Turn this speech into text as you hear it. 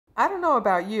I don't know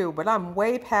about you, but I'm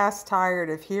way past tired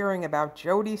of hearing about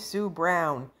Jody Sue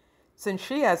Brown, since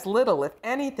she has little, if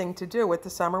anything, to do with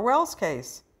the Summer Wells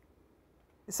case.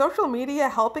 Is social media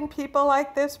helping people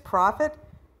like this profit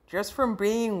just from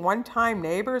being one-time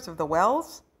neighbors of the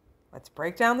Wells? Let's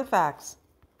break down the facts.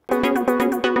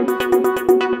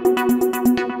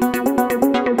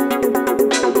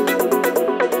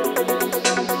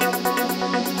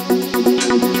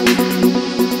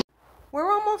 We're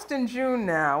almost in June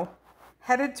now,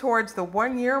 headed towards the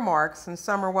 1-year mark since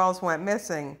Summer Wells went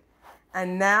missing.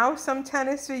 And now some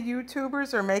Tennessee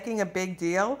YouTubers are making a big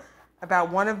deal about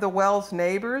one of the Wells'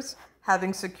 neighbors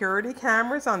having security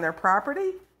cameras on their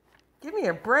property? Give me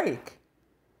a break.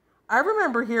 I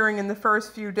remember hearing in the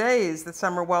first few days that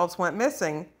Summer Wells went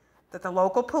missing that the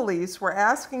local police were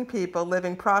asking people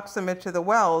living proximate to the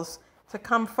Wells to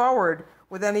come forward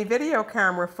with any video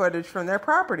camera footage from their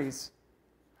properties.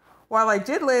 While I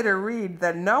did later read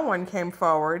that no one came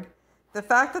forward, the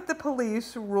fact that the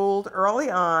police ruled early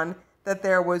on that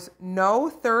there was no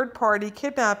third-party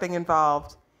kidnapping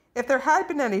involved, if there had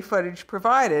been any footage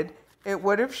provided, it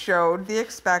would have showed the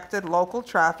expected local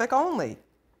traffic only.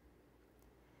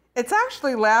 It's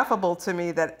actually laughable to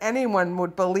me that anyone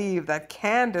would believe that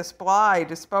CANDUS BLY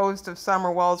disposed of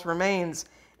Summer Wells' remains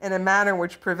in a manner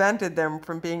which prevented them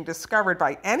from being discovered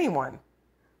by anyone.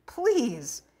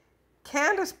 Please,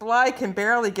 CANDUS BLY can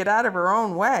barely get out of her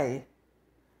own way.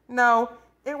 No,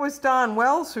 it was Don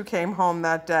Wells who came home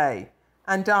that day,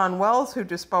 and Don Wells who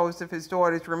disposed of his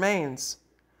daughter's remains.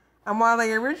 And while I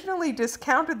originally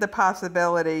discounted the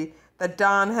possibility that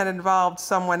Don had involved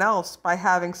someone else by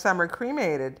having Summer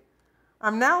cremated,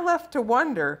 I'm now left to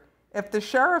wonder if the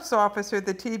sheriff's office or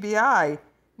the TBI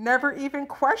never even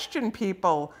questioned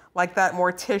people like that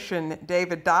mortician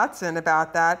David Dotson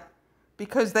about that,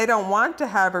 because they don't want to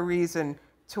have a reason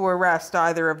to arrest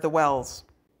either of the Wells.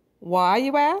 Why,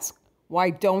 you ask? Why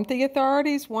don't the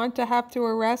authorities want to have to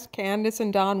arrest CANDUS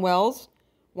and Don Wells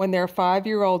when their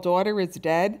 5-year-old daughter is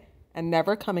dead and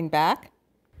never coming back?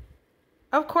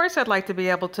 Of course I'd like to be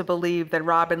able to believe that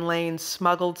Robin Lane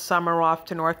smuggled Summer off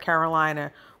to North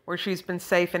Carolina, where she's been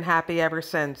safe and happy ever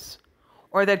since.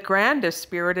 Or that Grandis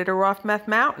spirited her off Meth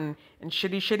Mountain in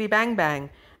Shitty Shitty Bang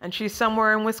Bang, and she's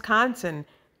somewhere in Wisconsin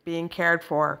being cared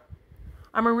for.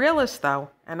 I'm a realist,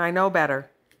 though, and I know better.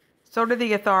 So do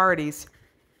the authorities,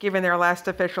 given their last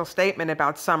official statement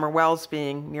about Summer Wells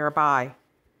being nearby.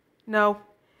 No,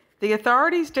 the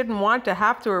authorities didn't want to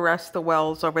have to arrest the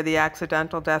Wells over the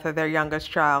accidental death of their youngest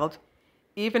child,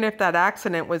 even if that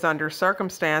accident was under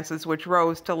circumstances which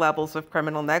rose to levels of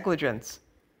criminal negligence.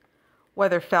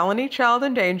 Whether felony child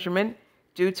endangerment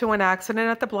due to an accident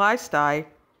at the Bly Sty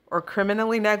or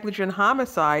criminally negligent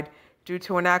homicide due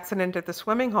to an accident at the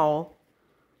swimming hole,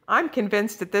 I'm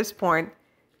convinced at this point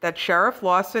that Sheriff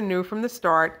Lawson knew from the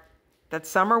start that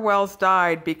Summer Wells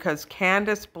died because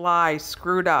CANDUS BLY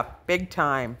screwed up big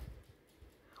time.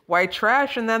 White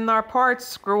trash and then their parts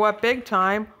screw up big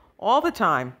time all the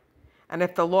time. And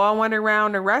if the law went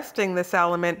around arresting this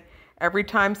element every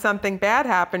time something bad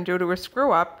happened due to a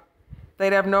screw-up,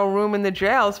 they'd have no room in the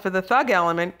jails for the thug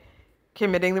element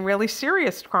committing the really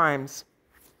serious crimes.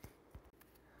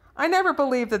 I never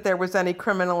believed that there was any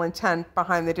criminal intent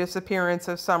behind the disappearance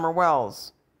of Summer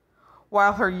Wells.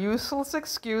 While her useless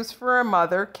excuse for her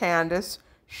mother, CANDUS,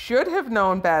 should have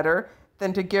known better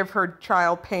than to give her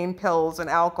child pain pills and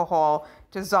alcohol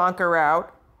to zonk her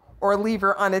out, or leave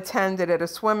her unattended at a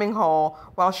swimming hole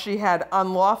while she had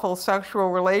unlawful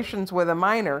sexual relations with a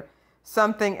minor,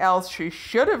 something else she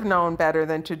should have known better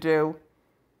than to do,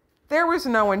 there was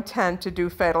no intent to do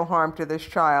fatal harm to this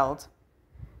child.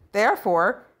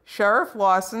 Therefore, Sheriff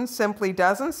Lawson simply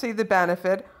doesn't see the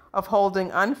benefit of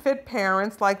holding unfit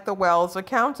parents like the Wells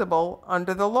accountable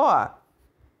under the law,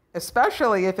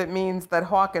 especially if it means that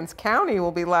Hawkins County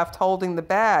will be left holding the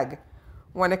bag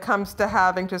when it comes to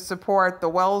having to support the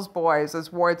Wells boys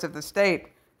as wards of the state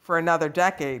for another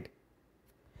decade.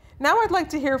 Now I'd like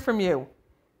to hear from you.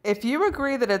 If you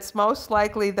agree that it's most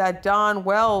likely that Don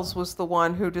Wells was the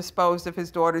one who disposed of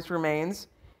his daughter's remains,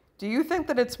 do you think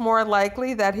that it's more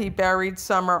likely that he buried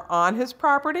Summer on his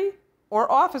property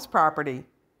or off his property?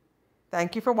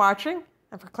 Thank you for watching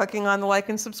and for clicking on the like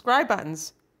and subscribe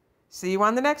buttons. See you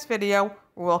on the next video,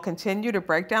 where we'll continue to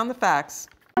break down the facts.